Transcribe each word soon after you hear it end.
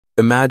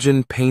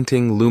Imagine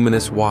painting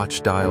luminous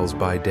watch dials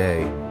by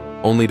day,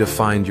 only to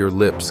find your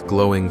lips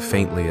glowing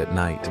faintly at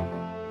night.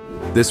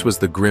 This was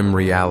the grim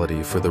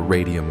reality for the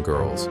Radium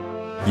Girls,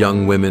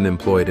 young women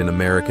employed in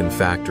American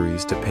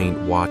factories to paint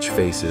watch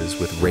faces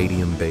with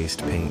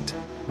radium-based paint.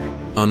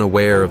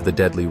 Unaware of the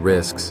deadly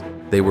risks,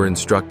 they were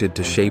instructed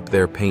to shape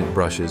their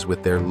paintbrushes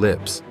with their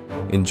lips,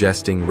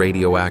 ingesting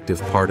radioactive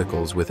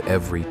particles with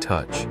every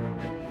touch.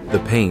 The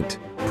paint,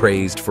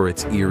 praised for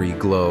its eerie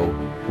glow,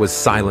 was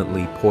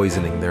silently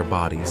poisoning their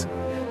bodies.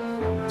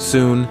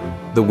 Soon,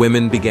 the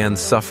women began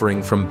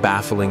suffering from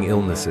baffling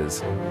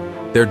illnesses.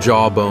 Their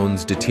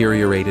jawbones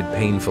deteriorated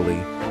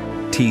painfully,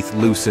 teeth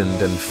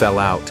loosened and fell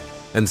out,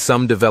 and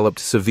some developed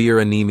severe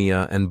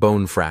anemia and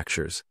bone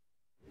fractures.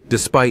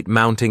 Despite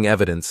mounting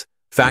evidence,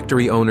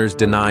 factory owners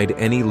denied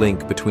any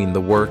link between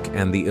the work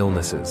and the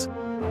illnesses.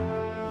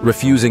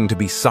 Refusing to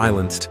be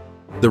silenced,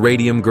 the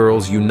Radium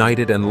Girls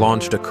united and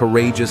launched a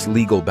courageous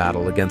legal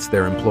battle against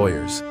their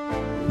employers.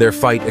 Their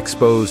fight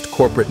exposed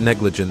corporate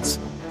negligence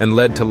and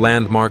led to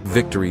landmark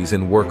victories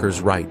in workers'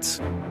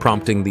 rights,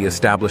 prompting the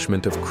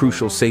establishment of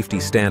crucial safety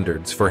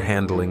standards for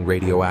handling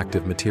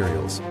radioactive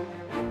materials.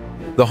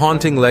 The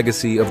haunting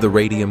legacy of the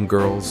Radium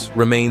Girls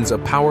remains a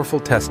powerful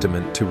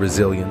testament to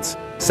resilience,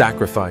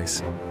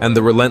 sacrifice, and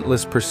the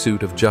relentless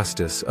pursuit of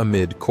justice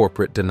amid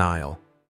corporate denial.